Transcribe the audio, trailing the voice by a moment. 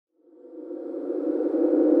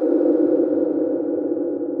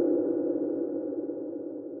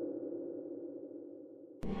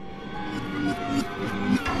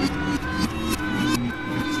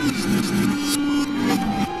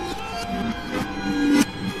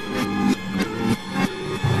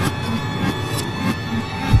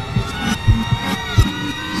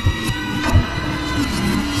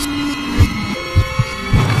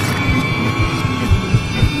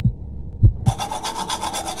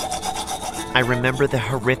I remember the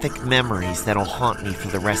horrific memories that'll haunt me for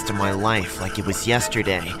the rest of my life like it was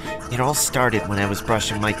yesterday. It all started when I was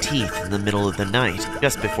brushing my teeth in the middle of the night,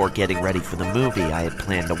 just before getting ready for the movie I had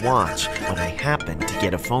planned to watch, when I happened to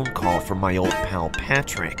get a phone call from my old pal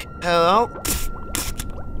Patrick. Hello?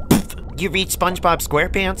 You reached SpongeBob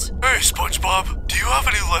SquarePants? Hey, SpongeBob, do you have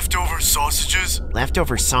any leftover sausages?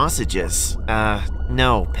 Leftover sausages?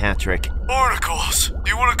 No, Patrick. Barnacles,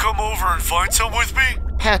 do you want to come over and find some with me?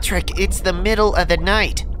 Patrick, it's the middle of the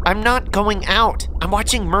night. I'm not going out. I'm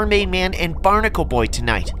watching Mermaid Man and Barnacle Boy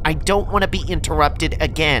tonight. I don't want to be interrupted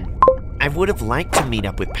again. I would have liked to meet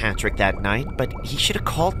up with Patrick that night, but he should have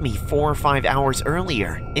called me 4 or 5 hours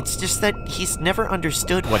earlier. It's just that he's never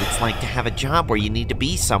understood what it's like to have a job where you need to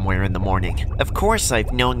be somewhere in the morning. Of course,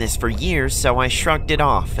 I've known this for years, so I shrugged it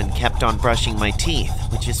off and kept on brushing my teeth,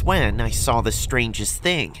 which is when I saw the strangest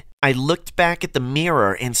thing. I looked back at the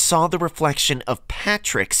mirror and saw the reflection of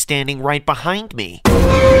Patrick standing right behind me.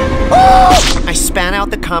 Oh! I spat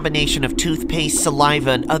out the combination of toothpaste,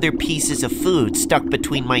 saliva, and other pieces of food stuck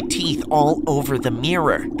between my teeth all over the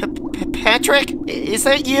mirror. Patrick? Is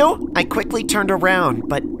that you? I quickly turned around,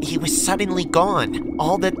 but he was suddenly gone.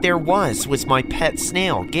 All that there was my pet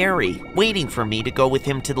snail, Gary, waiting for me to go with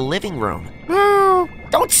him to the living room.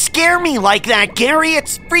 Don't scare me like that, Gary!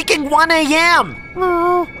 It's freaking 1 a.m.!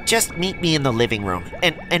 Just meet me in the living room,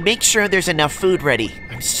 and make sure there's enough food ready.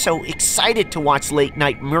 I'm so excited to watch Late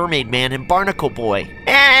Night Mermaid Man and Barnacle Boy.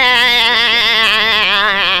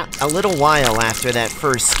 A little while after that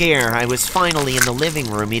first scare, I was finally in the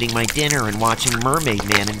living room eating my dinner and watching Mermaid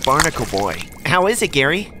Man and Barnacle Boy. How is it,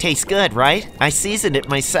 Gary? Tastes good, right? I seasoned it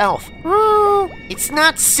myself. It's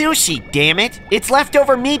not sushi, damn it! It's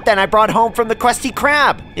leftover meat that I brought home from the Krusty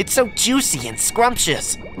Krab. It's so juicy and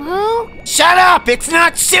scrumptious. Shut up! It's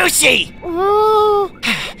not sushi!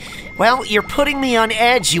 Well, you're putting me on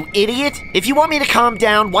edge, you idiot. If you want me to calm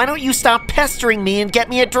down, why don't you stop pestering me and get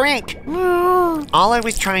me a drink? All I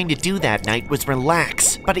was trying to do that night was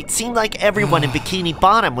relax, but it seemed like everyone in Bikini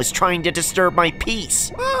Bottom was trying to disturb my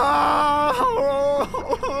peace.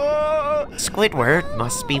 Squidward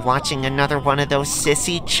must be watching another one of those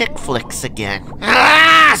sissy chick flicks again.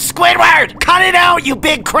 Squidward! Cut it out, you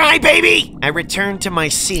big crybaby! I returned to my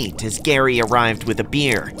seat as Gary arrived with a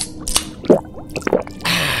beer.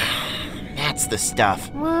 That's the stuff.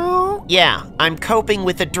 Yeah, I'm coping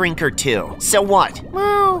with a drink or two. So what?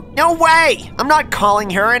 No way! I'm not calling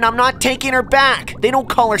her and I'm not taking her back. They don't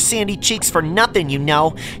call her Sandy Cheeks for nothing, you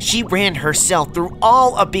know. She ran herself through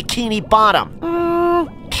all of Bikini Bottom.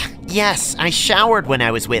 Yes, I showered when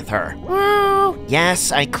I was with her.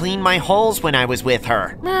 Yes, I cleaned my holes when I was with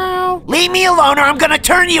her. Leave me alone or I'm gonna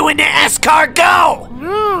turn you into escargot!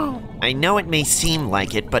 I know it may seem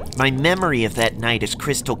like it, but my memory of that night is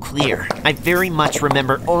crystal clear. I very much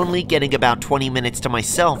remember only getting about 20 minutes to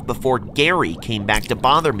myself before Gary came back to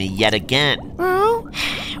bother me yet again.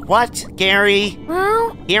 What, Gary?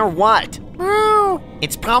 Hear what?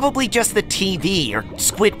 It's probably just the TV or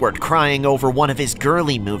Squidward crying over one of his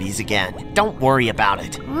girly movies again. Don't worry about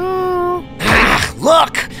it.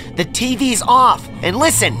 Look! The TV's off! And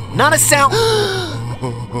listen, not a sound—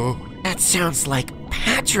 That sounds like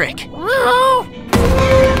Patrick!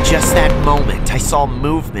 Just that moment, I saw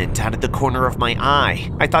movement out of the corner of my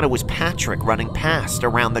eye. I thought it was Patrick running past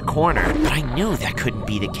around the corner, but I knew that couldn't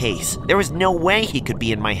be the case. There was no way he could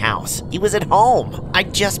be in my house. He was at home.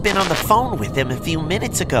 I'd just been on the phone with him a few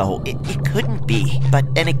minutes ago. It couldn't be.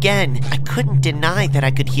 But then again, I couldn't deny that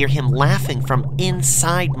I could hear him laughing from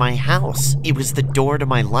inside my house. It was the door to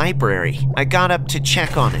my library. I got up to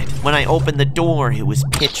check on it. When I opened the door, it was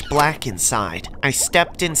pitch black inside. I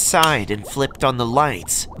stepped inside and flipped on the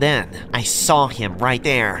lights. Then, I saw him right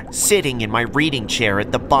there, sitting in my reading chair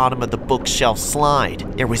at the bottom of the bookshelf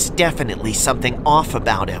slide. There was definitely something off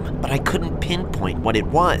about him, but I couldn't pinpoint what it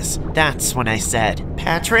was. That's when I said,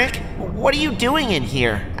 "Patrick, what are you doing in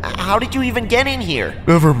here? How did you even get in here?"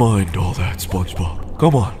 Never mind all that, SpongeBob.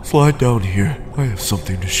 Come on, slide down here. I have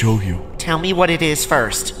something to show you. Tell me what it is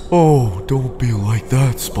first. Oh, don't be like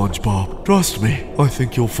that, SpongeBob. Trust me, I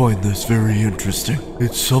think you'll find this very interesting.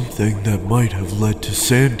 It's something that might have led to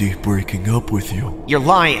Sandy breaking up with you. You're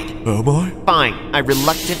lying. Am I? Fine. I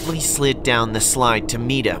reluctantly slid down the slide to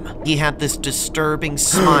meet him. He had this disturbing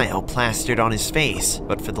smile plastered on his face,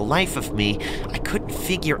 but for the life of me, I couldn't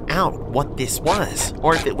figure out what this was,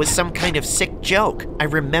 or if it was some kind of sick joke. I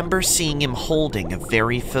remember seeing him holding a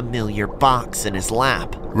very familiar box in his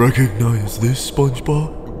lap. Recognize this,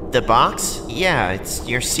 SpongeBob? The box? Yeah, it's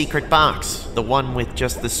your secret box. The one with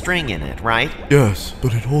just the string in it, right? Yes,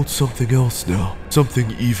 but it holds something else now.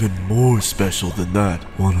 Something even more special than that.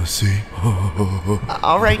 Wanna see?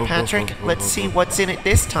 Alright, Patrick, let's see what's in it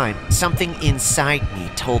this time. Something inside me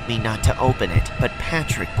told me not to open it, but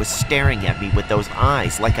Patrick was staring at me with those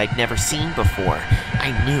eyes like I'd never seen before.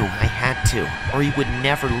 I knew I had to, or he would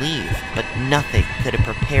never leave, but nothing could have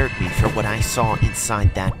prepared me for what I saw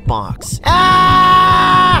inside that box.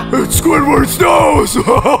 Ah! It's Squidward's nose!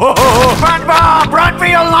 SpongeBob, run for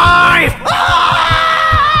your life! Ah!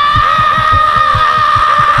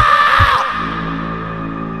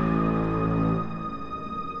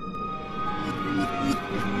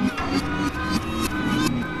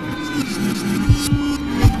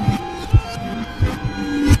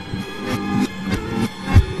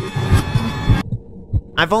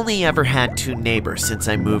 I've only ever had 2 neighbors since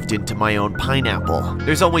I moved into my own pineapple.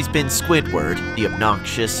 There's always been Squidward, the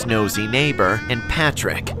obnoxious, nosy neighbor, and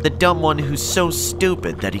Patrick, the dumb one who's so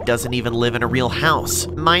stupid that he doesn't even live in a real house.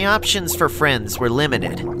 My options for friends were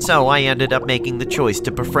limited, so I ended up making the choice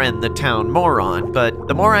to befriend the town moron, but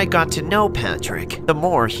the more I got to know Patrick, the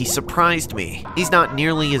more he surprised me. He's not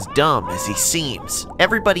nearly as dumb as he seems.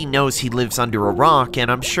 Everybody knows he lives under a rock,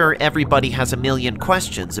 and I'm sure everybody has a million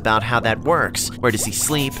questions about how that works. Where does he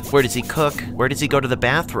sleep? Where does he cook? Where does he go to the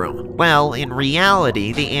bathroom? Well, in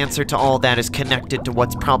reality, the answer to all that is connected to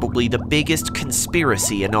what's probably the biggest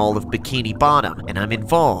conspiracy in all of Bikini Bottom, and I'm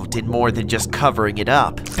involved in more than just covering it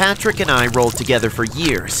up. Patrick and I rolled together for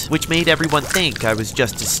years, which made everyone think I was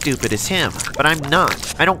just as stupid as him, but I'm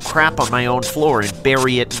not. I don't crap on my own floor and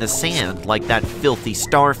bury it in the sand like that filthy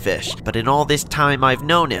starfish, but in all this time I've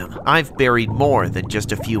known him, I've buried more than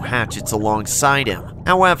just a few hatchets alongside him.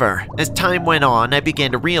 However, as time went on, I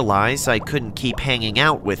began to realize I couldn't keep hanging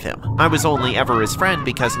out with him. I was only ever his friend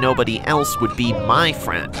because nobody else would be my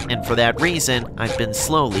friend, and for that reason, I've been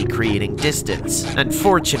slowly creating distance.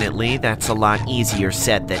 Unfortunately, that's a lot easier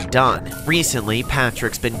said than done. Recently,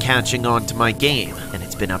 Patrick's been catching on to my game, and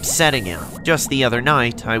it's been upsetting him. Just the other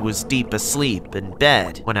night, I was deep asleep in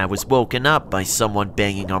bed when I was woken up by someone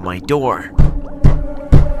banging on my door.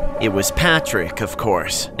 It was Patrick, of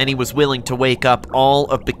course, and he was willing to wake up all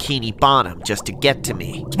of Bikini Bottom just to get to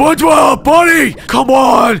me. SpongeBob, buddy! Come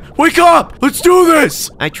on! Wake up! Let's do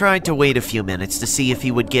this! I tried to wait a few minutes to see if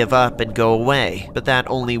he would give up and go away, but that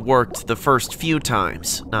only worked the first few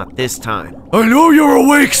times, not this time. I know you're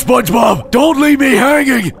awake, SpongeBob! Don't leave me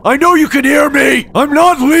hanging! I know you can hear me! I'm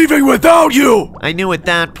not leaving without you! I knew at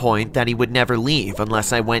that point that he would never leave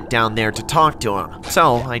unless I went down there to talk to him,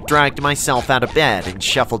 so I dragged myself out of bed and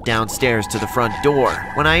shuffled downstairs to the front door.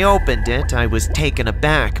 When I opened it, I was taken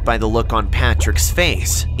aback by the look on Patrick's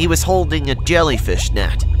face. He was holding a jellyfish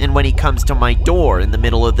net, and when he comes to my door in the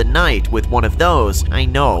middle of the night with one of those, I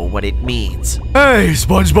know what it means. Hey,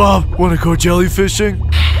 SpongeBob! Wanna go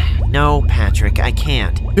jellyfishing? No, Patrick, I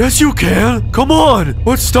can't. Yes, you can! Come on!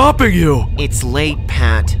 What's stopping you? It's late,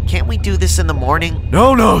 Pat. Can't we do this in the morning?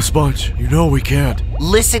 No, Sponge. You know we can't.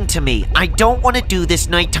 Listen to me. I don't want to do this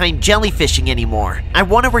nighttime jellyfishing anymore. I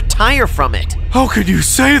want to retire from it. How can you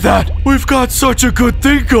say that? We've got such a good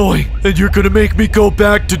thing going, and you're gonna make me go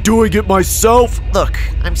back to doing it myself? Look,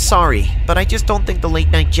 I'm sorry, but I just don't think the late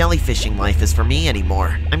night jellyfishing life is for me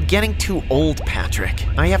anymore. I'm getting too old, Patrick.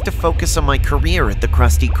 I have to focus on my career at the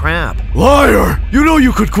Krusty Krab. Liar! You know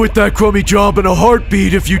you could quit that crummy job in a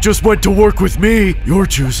heartbeat if you just went to work with me. You're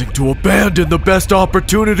choosing to abandon the best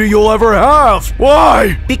opportunity you'll ever have.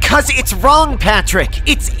 Why? Because it's wrong, Patrick.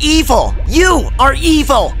 It's evil. You are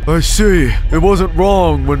evil. I see. It wasn't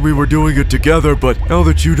wrong when we were doing it together, but now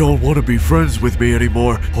that you don't want to be friends with me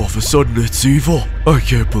anymore, all of a sudden it's evil. I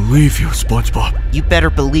can't believe you, SpongeBob. You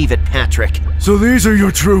better believe it, Patrick. So these are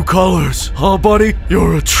your true colors, huh, buddy?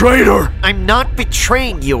 You're a traitor. I'm not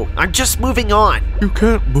betraying you. I'm just moving on. You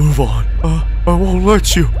can't move on. I won't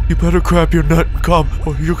let you. You better grab your net and come,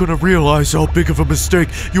 or you're gonna realize how big of a mistake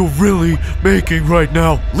you're really making right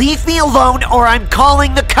now. Leave me alone or I'm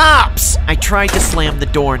calling the cops! I tried to slam the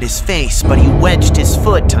door in his face, but he wedged his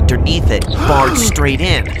foot underneath it, barged straight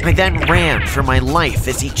in. I then ran for my life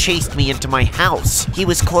as he chased me into my house. He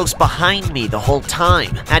was close behind me the whole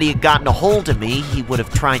time. Had he gotten a hold of me, he would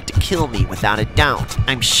have tried to kill me without a doubt.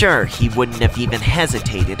 I'm sure he wouldn't have even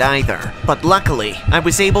hesitated either. But luckily, I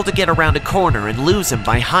was able to get around a corner and lose him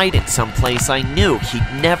by hiding someplace I knew he'd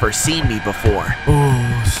never seen me before.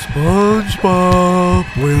 Oh, SpongeBob,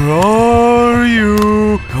 where are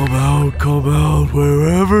you? Come out,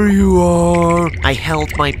 wherever you are. I I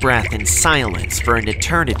held my breath in silence for an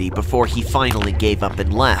eternity before he finally gave up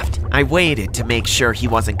and left. I waited to make sure he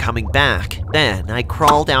wasn't coming back. Then I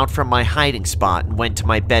crawled out from my hiding spot and went to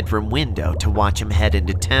my bedroom window to watch him head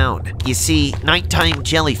into town. You see, nighttime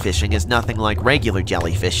jellyfishing is nothing like regular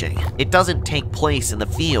jellyfishing. It doesn't take place in the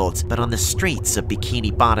fields, but on the streets of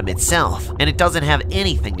Bikini Bottom itself, and it doesn't have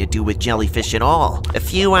anything to do with jellyfish at all. A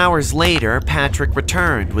few hours later, Patrick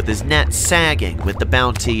returned with his net sagging with the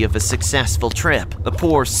bounty of a successful trip. The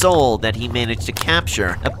poor soul that he managed to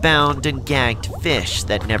capture, a bound and gagged fish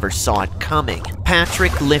that never saw it coming.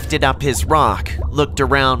 Patrick lifted up his rock, looked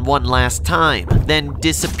around one last time, then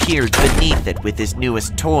disappeared beneath it with his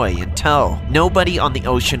newest toy in tow. Nobody on the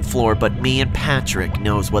ocean floor but me and Patrick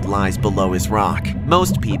knows what lies below his rock.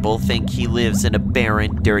 Most people think he lives in a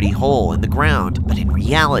barren, dirty hole in the ground, but in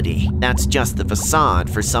reality, that's just the facade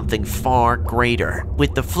for something far greater.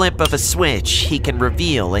 With the flip of a switch, he can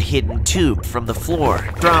reveal a hidden tube from the floor,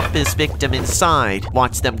 drop his victim inside,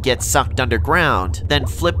 watch them get sucked underground, then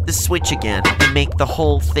flip the switch again and make the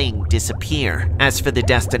whole thing disappear. As for the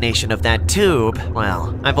destination of that tube,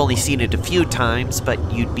 well, I've only seen it a few times, but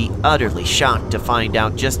you'd be utterly shocked to find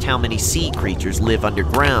out just how many sea creatures live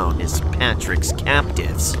underground as Patrick's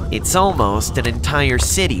captives. It's almost an entire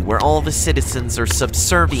city where all the citizens are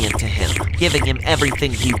subservient to him, giving him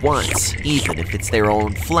everything he wants, even if it's their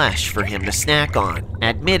own flesh for him to snack on.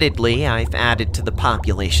 Admittedly, I've added to the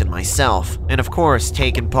population myself, and of course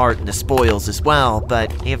taken part in the spoils as well,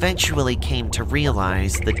 but I eventually came to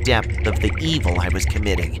realize the depth of the evil I was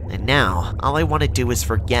committing, and now all I want to do is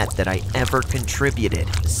forget that I ever contributed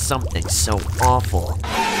to something so awful.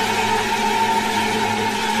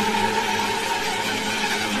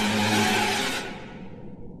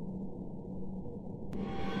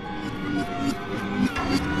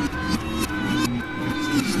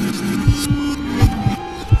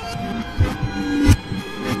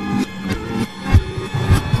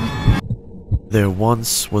 There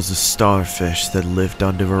once was a starfish that lived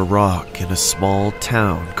under a rock in a small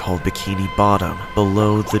town called Bikini Bottom,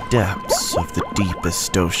 below the depths of the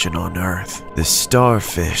deepest ocean on Earth. This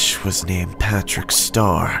starfish was named Patrick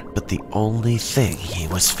Star, but the only thing he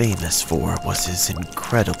was famous for was his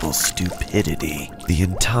incredible stupidity. The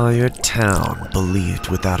entire town believed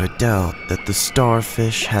without a doubt that the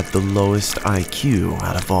starfish had the lowest IQ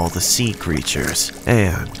out of all the sea creatures,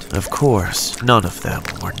 and, of course, none of them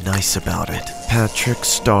were nice about it. Patrick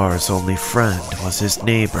Star's only friend was his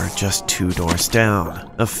neighbor just 2 doors down,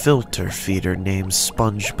 a filter feeder named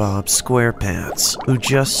SpongeBob SquarePants, who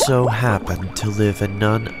just so happened to live in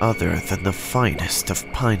none other than the finest of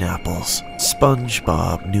pineapples.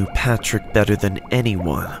 SpongeBob knew Patrick better than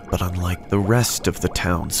anyone, but unlike the rest of the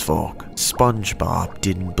townsfolk, SpongeBob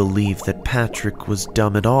didn't believe that Patrick was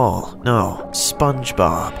dumb at all. No,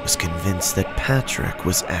 SpongeBob was convinced that Patrick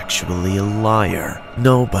was actually a liar.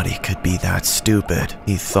 Nobody could be that stupid,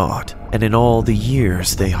 he thought, and in all the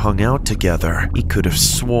years they hung out together, he could have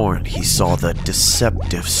sworn he saw the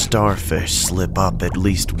deceptive starfish slip up at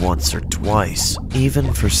least once or twice.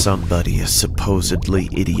 Even for somebody as supposedly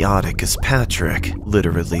idiotic as Patrick,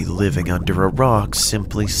 literally living under a rock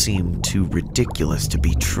simply seemed too ridiculous to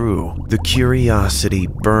be true. The curiosity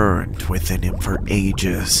burned within him for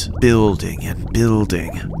ages, building and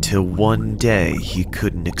building, till one day he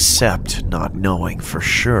couldn't accept not knowing for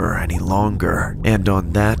sure any longer. And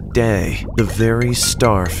on that day, the very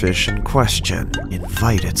starfish in question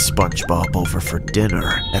invited SpongeBob over for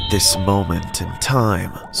dinner. At this moment in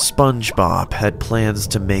time, SpongeBob had plans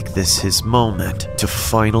to make this his moment to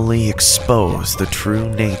finally expose the true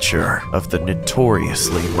nature of the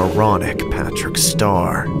notoriously moronic Patrick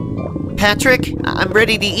Star. Patrick, I'm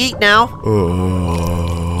ready to eat now.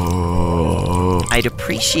 I'd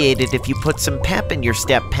appreciate it if you put some pep in your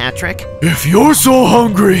step, Patrick. If you're so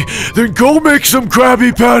hungry, then go make some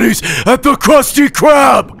Krabby Patties at the Krusty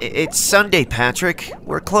Krab! It's Sunday, Patrick.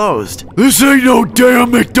 We're closed. This ain't no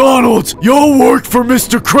damn McDonald's! You'll work for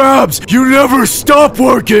Mr. Krabs! You never stop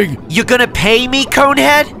working! You gonna pay me,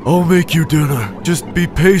 Conehead? I'll make you dinner. Just be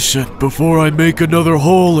patient before I make another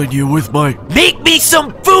hole in you with my... Make me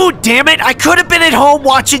some food, damn it! I could have been at home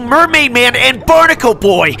watching Mermaid Man and Barnacle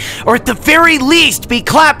Boy, or at the very least be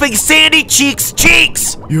clapping Sandy Cheeks'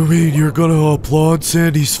 cheeks! You mean you're gonna applaud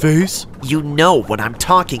Sandy's face? You know what I'm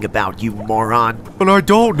talking about, you moron. But I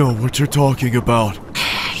don't know what you're talking about.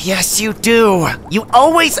 Yes, you do. You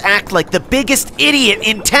always act like the biggest idiot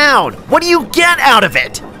in town. What do you get out of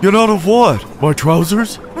it? Get out of what? My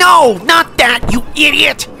trousers? No, not that, you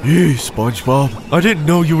idiot! Hey, SpongeBob. I didn't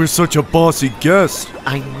know you were such a bossy guest.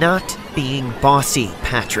 I'm not being bossy,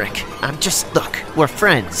 Patrick. I'm just, look, we're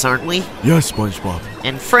friends, aren't we? Yes, SpongeBob.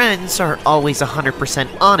 And friends are always 100%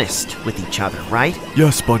 honest with each other, right?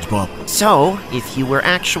 Yes, SpongeBob. So, if you were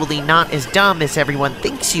actually not as dumb as everyone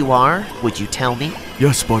thinks you are, would you tell me?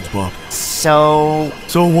 Yes, SpongeBob. So...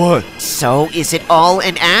 So what? So, is it all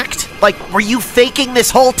an act? Like, were you faking this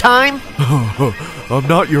whole time? I'm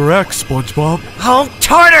not your ex, SpongeBob. Oh,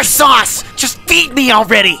 tartar sauce! Just feed me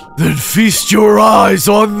already! Then feast your eyes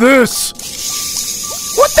on this!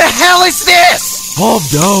 What the hell is this? Calm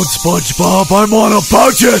down, SpongeBob. I'm on a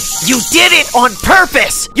budget. You did it on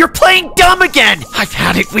purpose! You're playing dumb again! I've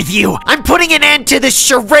had it with you! I'm putting an end to this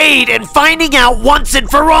charade and finding out once and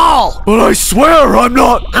for all! But I swear I'm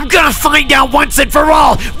not. I'm gonna find out once and for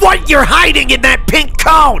all what you're hiding in that pink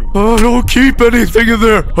cone! I don't keep anything in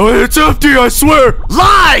there. It's empty, I swear.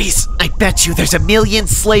 Lies! I bet you there's a million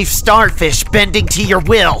slave starfish bending to your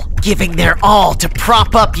will, giving their all to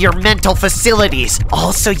prop up your mental facilities,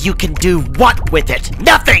 all so you can do what with it?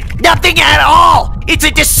 Nothing! Nothing at all! It's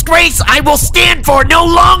a disgrace I will stand for no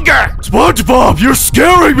longer! SpongeBob, you're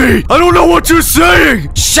scaring me. I don't know what you're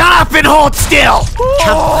saying. Shut up and hold still!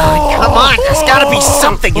 Come on, there's gotta be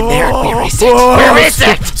something in there. Where is it? Where is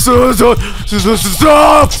it?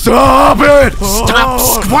 Stop it! Stop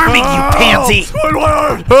squirming, you pansy!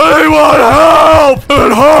 Anyone help!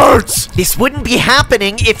 It hurts! This wouldn't be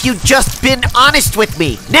happening if you'd just been honest with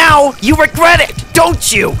me. Now, you regret it,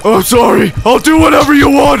 don't you? I'm sorry. I'll do whatever you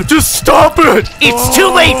want. Just stop it! It's too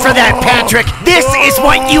late for that, Patrick! This is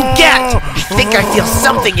what you get! I think I feel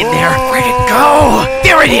something in there. Where'd it go?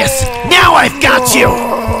 There it is! Now I've got you!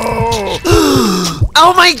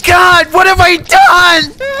 Oh my god, what have I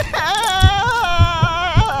done?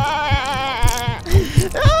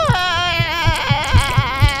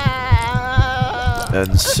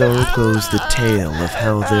 And so goes the tale of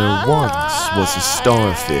how there once was a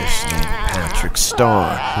starfish named Patrick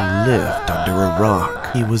Star who lived under a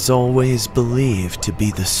rock. He was always believed to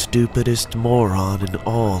be the stupidest moron in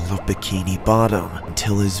all of Bikini Bottom,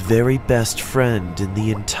 until his very best friend in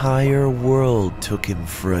the entire world took him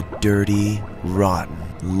for a dirty, rotten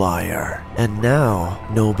liar. And now,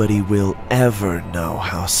 nobody will ever know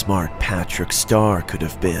how smart Patrick Star could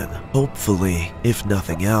have been. Hopefully, if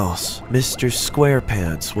nothing else, Mr.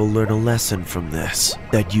 SquarePants will learn a lesson from this,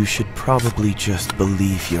 that you should probably just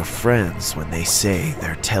believe your friends when they say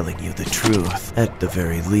they're telling you the truth. At the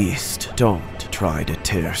very least, don't try to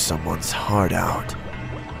tear someone's heart out.